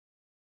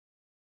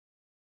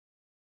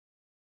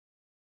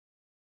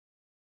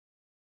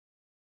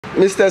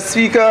Mr.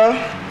 Speaker,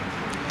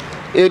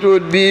 it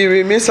would be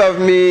remiss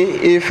of me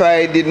if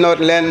I did not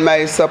lend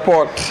my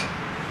support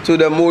to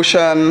the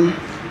motion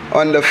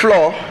on the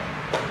floor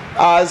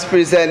as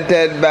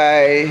presented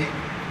by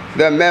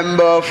the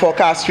member for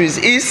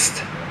Castries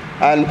East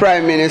and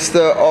Prime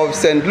Minister of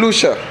St.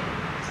 Lucia.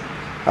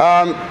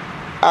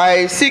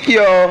 I seek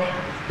your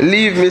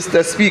leave,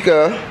 Mr.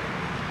 Speaker,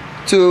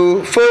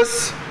 to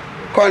first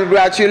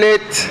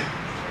congratulate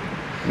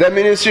the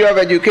Ministry of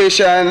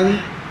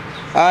Education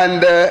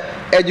and the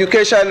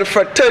education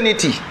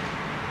fraternity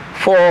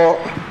for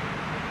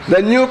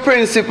the new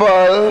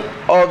principal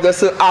of the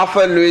Sir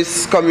Arthur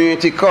Lewis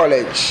Community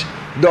College,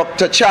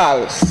 Dr.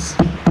 Charles.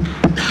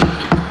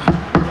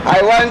 I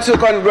want to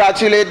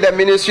congratulate the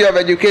Ministry of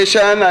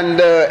Education and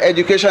the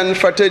education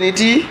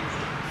fraternity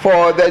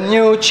for the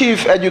new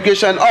Chief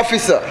Education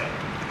Officer.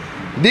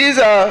 These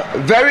are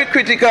very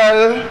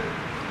critical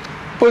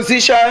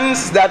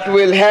positions that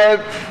will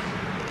help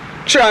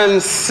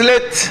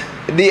translate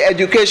the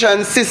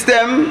education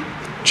system,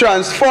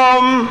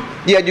 transform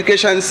the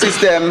education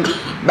system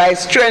by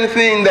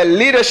strengthening the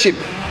leadership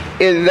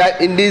in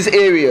these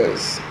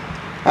areas.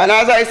 And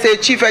as I say,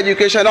 Chief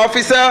Education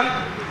Officer,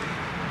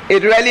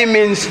 it really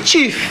means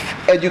Chief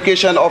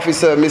Education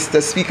Officer,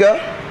 Mr. Speaker.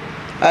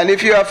 And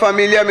if you are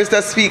familiar,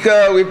 Mr.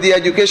 Speaker, with the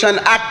Education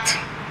Act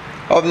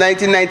of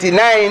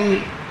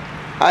 1999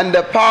 and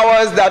the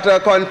powers that are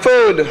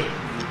conferred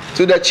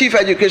to the Chief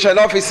Education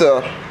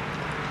Officer,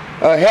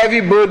 a heavy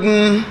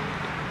burden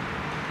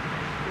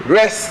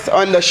rests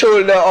on the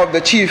shoulder of the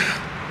Chief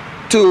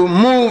to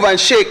move and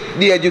shake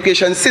the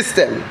education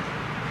system.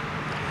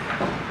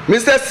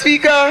 Mr.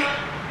 Speaker,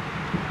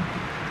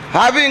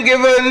 having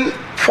given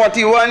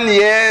 41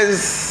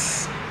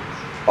 years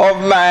of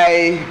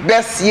my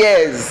best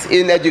years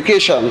in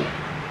education,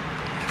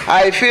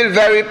 I feel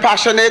very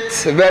passionate,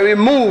 very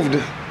moved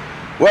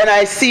when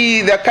I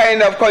see the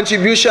kind of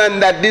contribution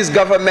that this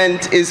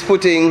government is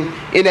putting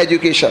in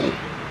education.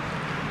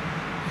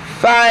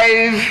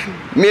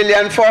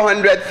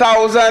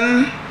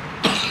 5,400,000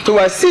 to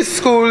assist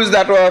schools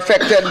that were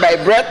affected by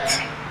Brett,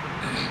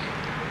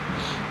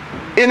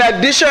 in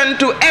addition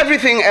to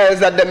everything else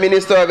that the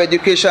Minister of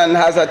Education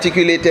has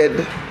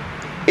articulated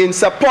in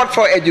support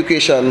for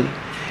education.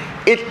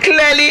 It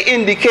clearly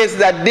indicates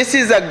that this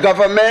is a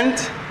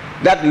government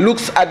that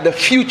looks at the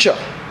future.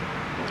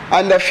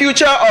 And the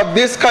future of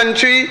this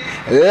country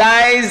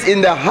lies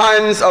in the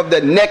hands of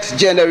the next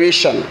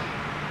generation.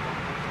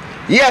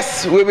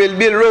 Yes, we will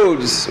build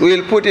roads, we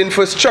will put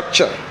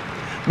infrastructure,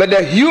 but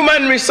the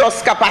human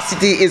resource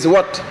capacity is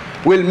what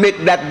will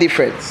make that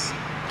difference.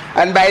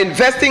 And by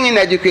investing in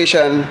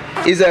education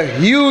is a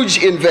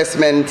huge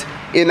investment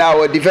in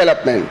our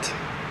development.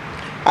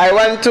 I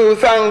want to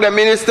thank the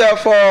Minister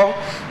for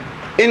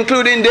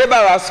including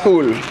Debarra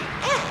School.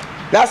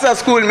 That's a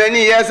school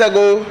many years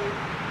ago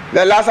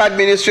the last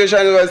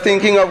administration was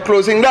thinking of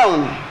closing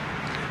down.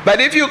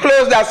 But if you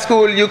close that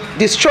school, you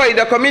destroy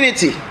the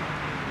community.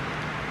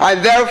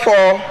 And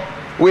therefore,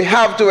 we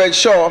have to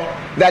ensure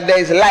that there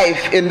is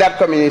life in that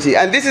community.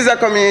 And this is a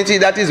community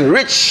that is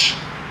rich.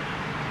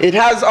 It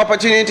has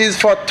opportunities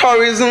for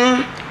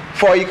tourism,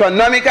 for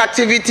economic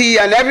activity,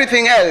 and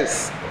everything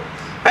else.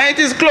 And it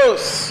is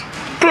close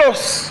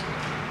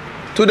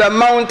to the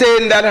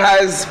mountain that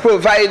has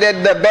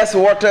provided the best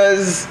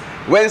waters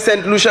when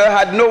St. Lucia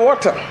had no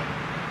water.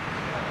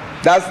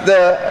 That's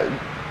the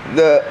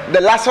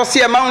La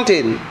Sorcière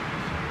Mountain.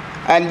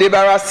 And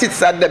Debarra sits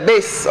at the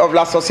base of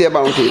La Sorcière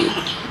Mountain.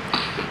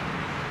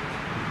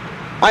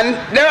 And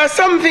there are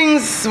some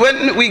things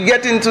when we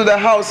get into the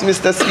House,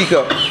 Mr.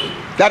 Speaker,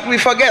 that we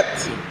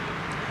forget.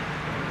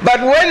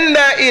 But when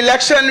the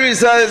election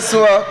results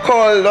were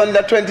called on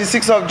the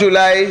 26th of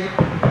July,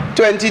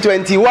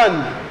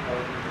 2021,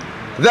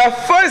 the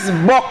first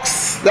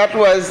box that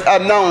was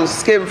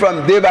announced came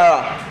from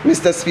Debarra,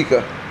 Mr.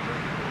 Speaker.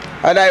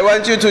 And I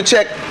want you to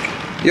check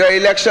your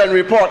election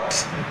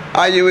report,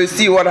 and you will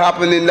see what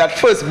happened in that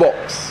first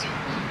box.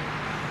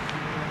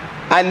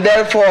 And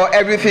therefore,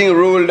 everything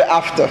rolled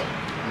after.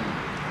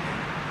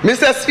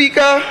 Mr.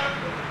 Speaker,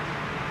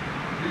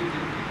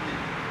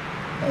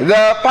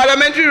 the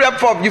parliamentary rep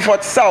for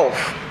Beaufort South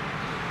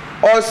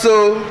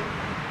also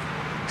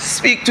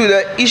speak to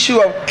the issue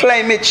of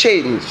climate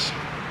change.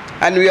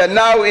 And we are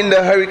now in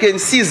the hurricane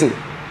season.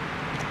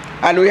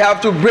 And we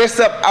have to brace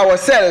up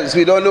ourselves.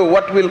 We don't know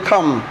what will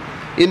come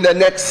in the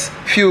next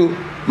few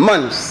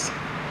months.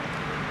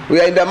 We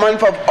are in the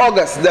month of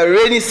August, the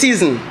rainy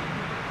season.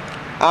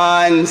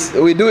 And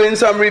we're doing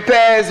some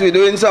repairs, we're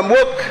doing some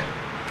work,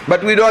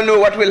 but we don't know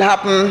what will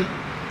happen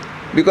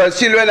because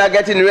children are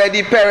getting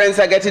ready, parents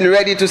are getting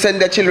ready to send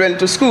their children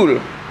to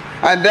school.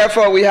 And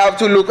therefore, we have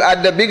to look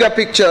at the bigger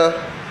picture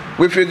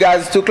with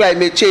regards to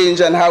climate change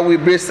and how we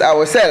brace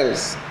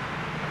ourselves.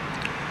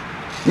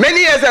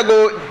 Many years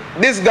ago,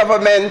 this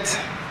government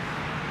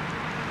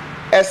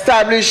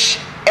established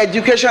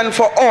education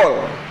for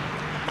all.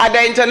 At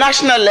the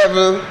international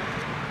level,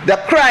 the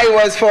cry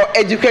was for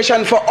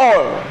education for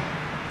all.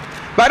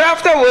 But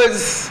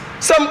afterwards,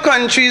 some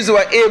countries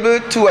were able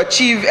to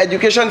achieve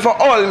education for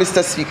all,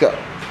 Mr. Speaker.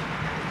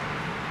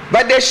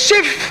 But they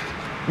shift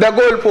the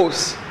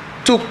goalposts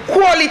to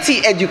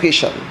quality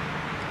education.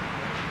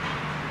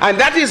 And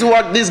that is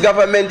what this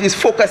government is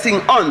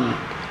focusing on,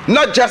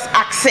 not just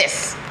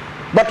access,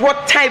 but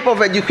what type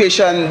of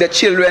education the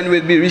children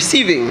will be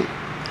receiving.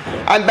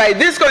 And by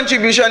this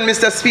contribution,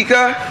 Mr.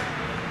 Speaker,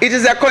 it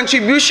is a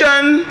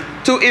contribution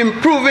to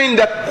improving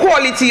the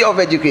quality of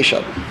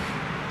education.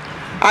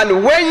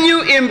 And when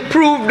you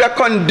improve the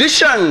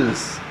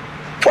conditions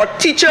for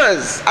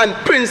teachers and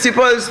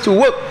principals to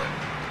work,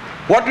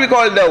 what we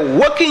call the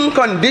working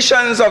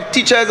conditions of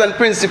teachers and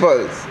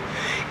principals,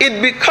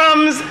 it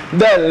becomes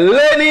the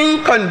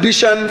learning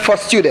condition for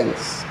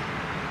students.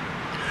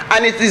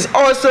 And it is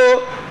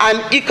also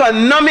an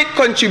economic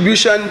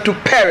contribution to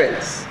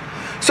parents.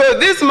 So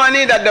this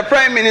money that the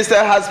Prime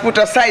Minister has put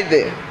aside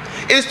there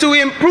is to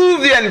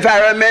improve the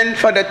environment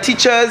for the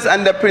teachers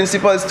and the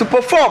principals to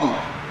perform.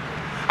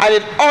 And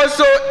it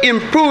also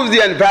improves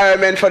the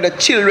environment for the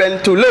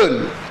children to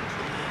learn.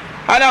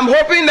 And I'm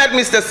hoping that,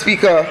 Mr.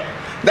 Speaker,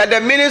 that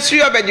the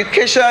Ministry of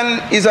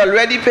Education is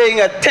already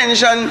paying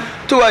attention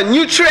to a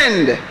new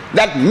trend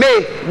that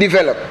may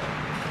develop.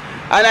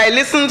 And I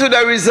listened to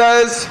the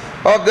results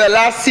of the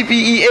last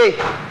CPEA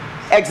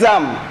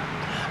exam,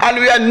 and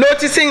we are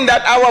noticing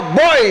that our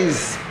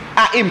boys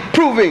are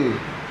improving,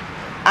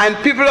 and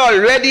people are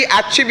already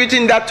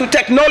attributing that to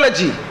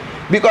technology,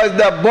 because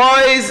the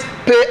boys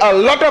pay a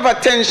lot of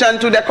attention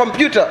to the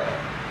computer.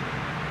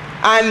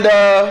 And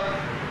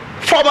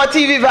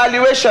formative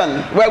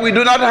evaluation, where we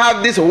do not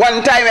have this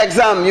one-time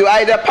exam, you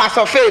either pass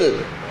or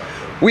fail.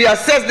 We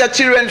assess the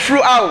children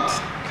throughout,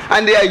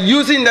 and they are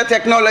using the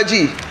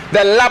technology,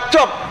 the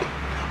laptop.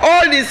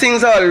 All these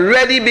things are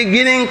already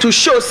beginning to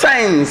show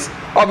signs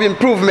of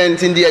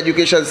improvement in the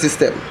education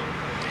system.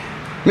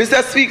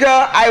 Mr. Speaker,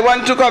 I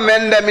want to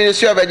commend the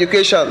Ministry of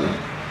Education,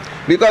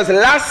 because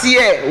last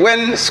year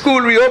when school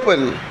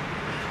reopened,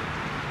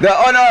 the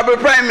Honorable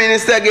Prime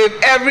Minister gave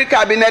every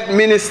cabinet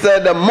minister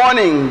the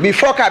morning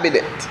before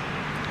cabinet,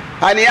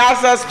 and he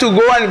asked us to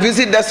go and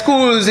visit the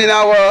schools in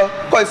our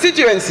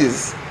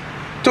constituencies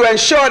to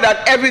ensure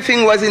that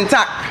everything was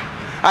intact,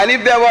 and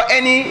if there were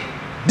any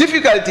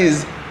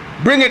difficulties,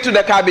 bring it to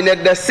the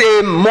cabinet the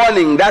same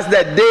morning. That's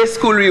the day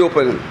school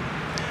reopened.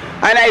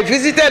 And I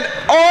visited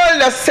all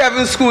the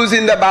 7 schools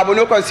in the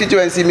Babono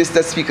constituency,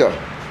 Mr. Speaker.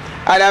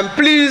 And I'm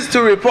pleased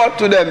to report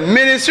to the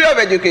Ministry of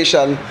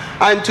Education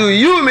and to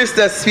you,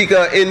 Mr.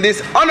 Speaker, in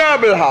this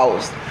honorable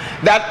house,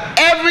 that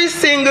every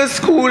single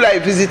school I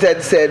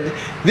visited said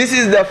this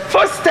is the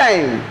first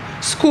time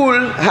school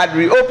had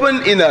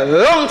reopened in a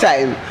long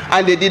time,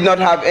 and they did not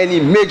have any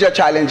major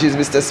challenges,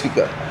 Mr.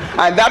 Speaker.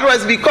 And that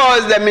was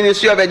because the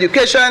Ministry of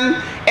Education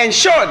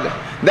ensured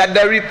that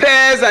the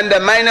repairs and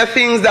the minor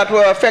things that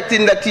were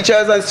affecting the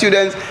teachers and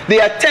students, they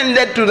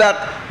attended to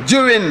that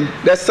during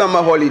the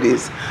summer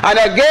holidays. And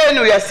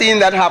again, we are seeing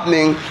that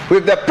happening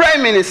with the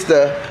Prime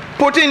Minister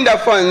putting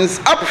the funds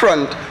up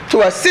front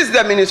to assist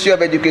the Ministry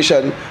of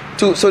Education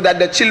so that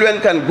the children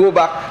can go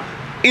back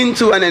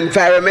into an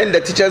environment, the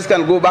teachers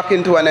can go back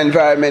into an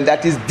environment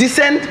that is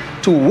decent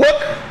to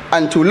work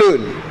and to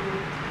learn.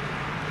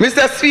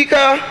 Mr.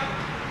 Speaker,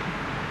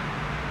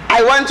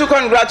 I want to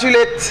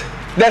congratulate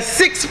the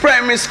 6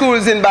 primary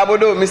schools in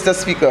Babodo, Mr.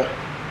 Speaker.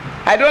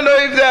 I don't know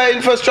if the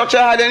infrastructure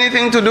had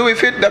anything to do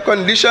with it, the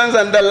conditions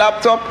and the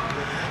laptop,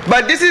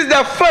 but this is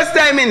the first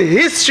time in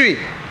history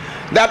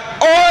that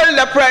all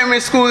the primary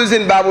schools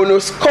in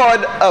Babodo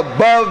scored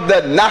above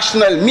the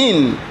national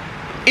mean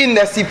in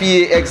the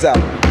CPA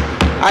exam.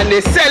 And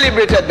they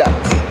celebrated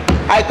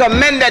that. I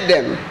commended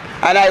them,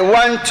 and I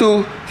want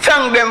to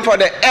thank them for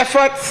the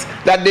efforts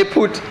that they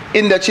put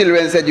in the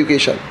children's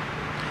education.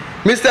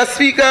 Mr.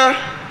 Speaker,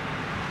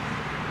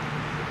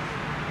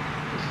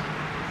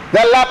 the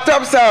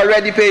laptops are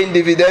already paying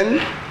dividend,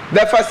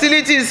 the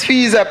facilities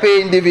fees are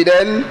paying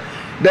dividend,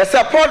 the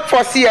support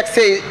for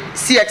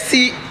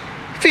CXC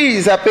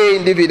fees are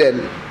paying dividend.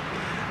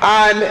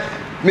 And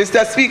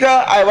Mr.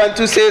 Speaker, I want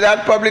to say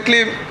that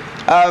publicly,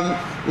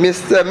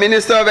 Mr.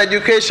 Minister of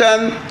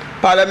Education,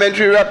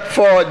 Parliamentary Rep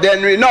for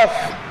Denry North,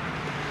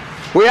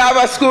 we have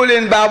a school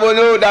in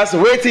Babono that's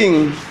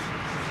waiting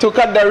to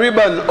cut the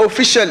ribbon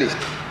officially,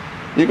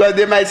 because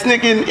they might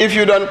sneak in if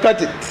you don't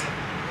cut it.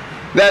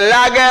 The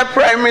Lager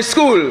Primary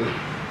School,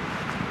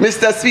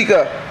 Mr.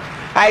 Speaker,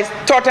 I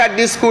taught at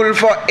this school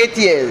for 8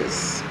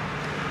 years.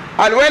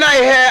 And when I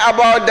hear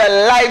about the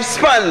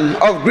lifespan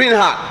of Green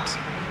Heart,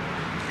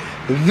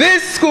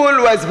 this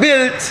school was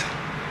built,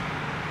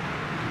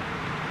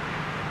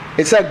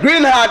 it's a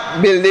Green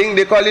Heart building,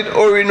 they call it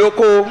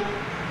Orinoco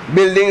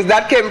buildings,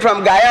 that came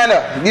from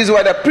Guyana. These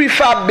were the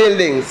prefab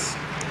buildings.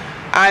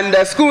 And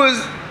the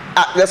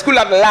school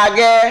at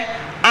Lager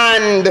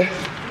and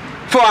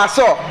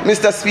Foaso,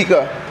 Mr.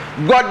 Speaker,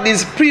 got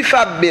these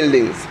prefab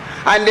buildings.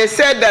 And they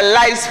said the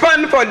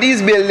lifespan for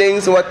these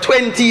buildings were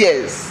 20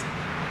 years.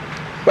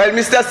 Well,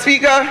 Mr.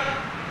 Speaker,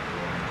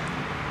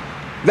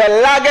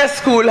 the Lager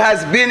School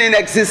has been in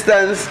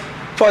existence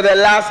for the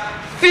last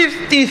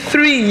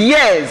 53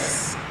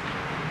 years.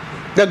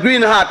 the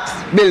Green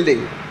Heart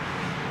building.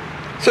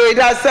 So it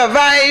has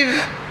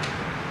survived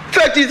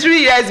 33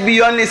 years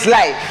beyond its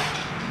life.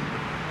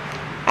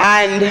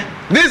 And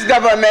this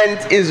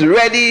government is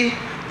ready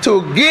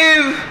to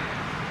give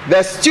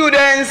the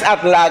students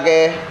at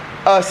Lage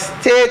a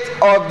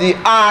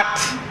state-of-the-art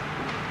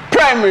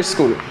primary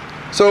school.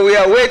 So we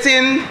are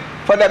waiting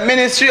for the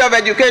Ministry of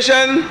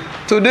Education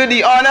to do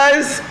the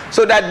honors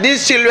so that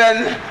these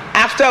children,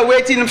 after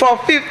waiting for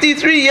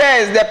 53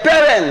 years, the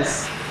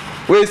parents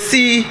will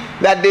see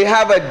that they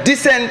have a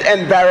decent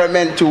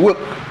environment to work.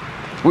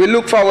 We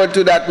look forward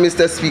to that,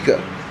 Mr.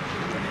 Speaker.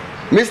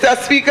 Mr.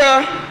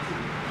 Speaker,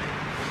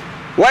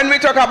 when we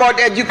talk about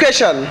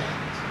education,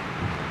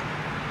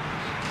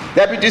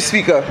 Deputy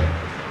Speaker,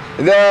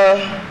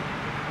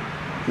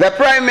 the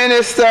Prime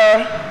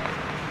Minister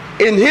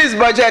in his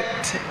budget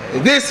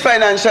this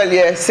financial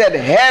year said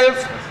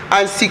health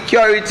and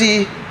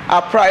security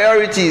are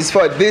priorities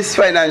for this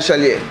financial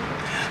year.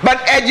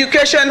 But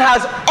education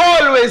has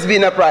always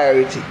been a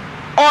priority.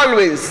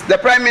 Always. The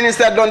Prime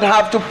Minister don't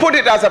have to put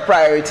it as a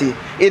priority.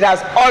 It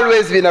has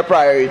always been a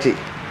priority.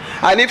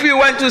 And if we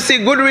want to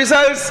see good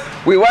results,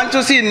 we want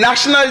to see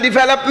national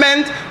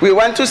development, we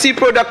want to see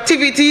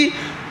productivity,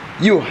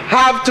 you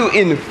have to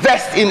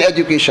invest in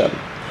education.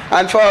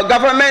 And for a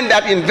government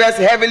that invests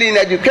heavily in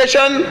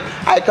education,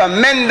 I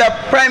commend the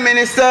Prime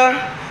Minister,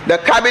 the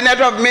Cabinet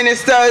of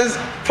Ministers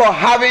for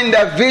having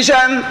the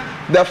vision,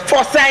 the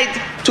foresight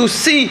to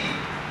see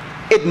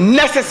it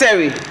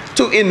necessary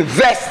to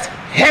invest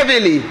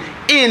heavily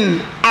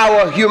in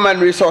our human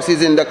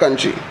resources in the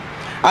country.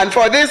 And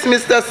for this,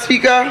 Mr.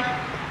 Speaker,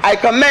 I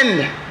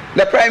commend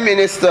the Prime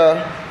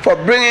Minister for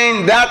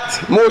bringing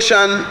that motion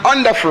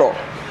on the floor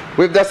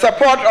with the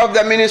support of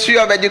the Ministry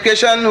of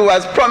Education, who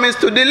has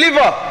promised to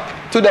deliver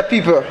to the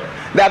people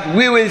that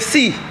we will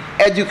see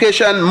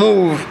education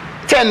move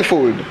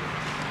tenfold.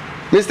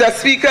 Mr.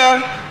 Speaker,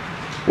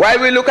 while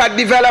we look at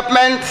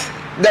development,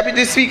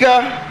 Deputy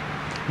Speaker,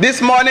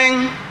 this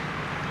morning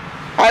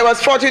I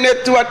was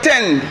fortunate to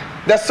attend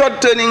the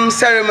sod-turning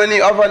ceremony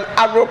of an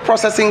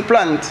agro-processing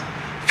plant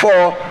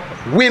for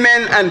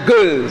women and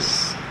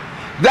girls.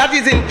 That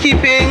is in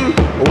keeping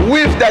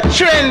with the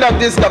trend of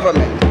this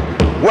government,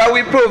 where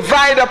we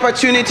provide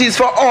opportunities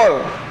for all.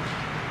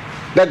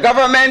 The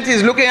government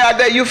is looking at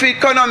the youth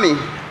economy.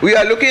 We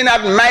are looking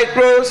at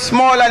micro,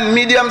 small and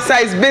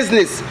medium-sized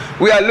business.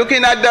 We are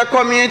looking at the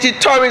community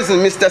tourism,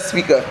 Mr.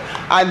 Speaker.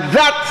 And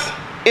that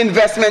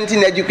investment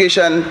in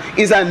education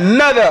is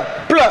another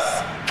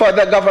plus for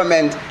the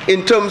government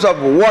in terms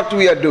of what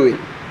we are doing.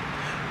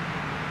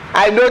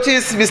 I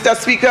notice, Mr.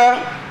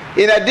 Speaker,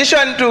 in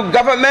addition to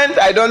government,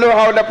 I don't know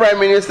how the Prime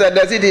Minister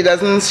does it. He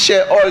doesn't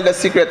share all the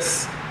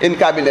secrets in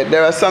cabinet.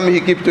 There are some he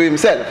keeps to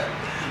himself.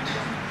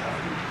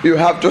 You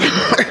have to.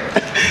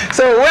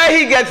 So where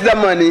he gets the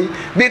money,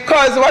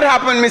 because what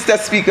happened, Mr.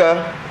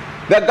 Speaker,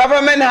 the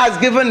government has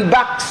given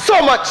back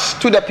so much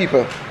to the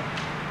people.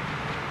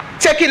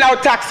 Taking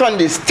out tax on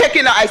this,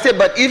 taking out, I say,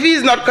 but if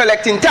he's not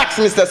collecting tax,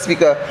 Mr.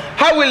 Speaker,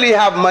 how will he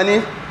have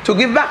money to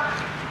give back?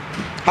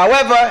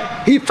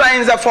 However, he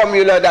finds a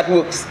formula that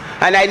works.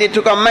 And I need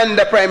to commend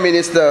the Prime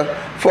Minister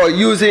for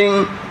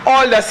using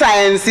all the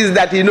sciences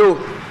that he knows.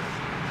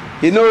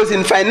 He knows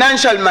in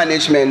financial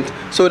management,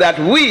 so that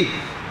we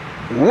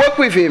work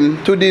with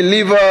him to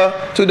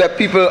deliver to the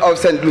people of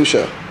St.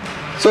 Lucia.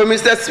 So,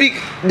 Mr.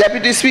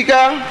 Deputy Speaker,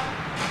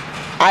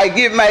 I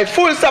give my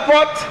full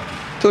support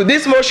to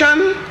this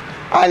motion,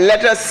 and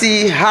let us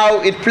see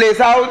how it plays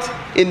out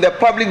in the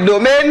public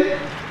domain,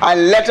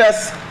 and let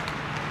us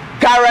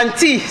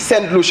guarantee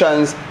St.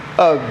 Lucians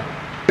a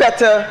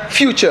better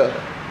future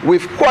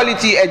with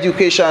quality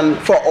education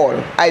for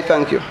all. I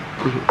thank you.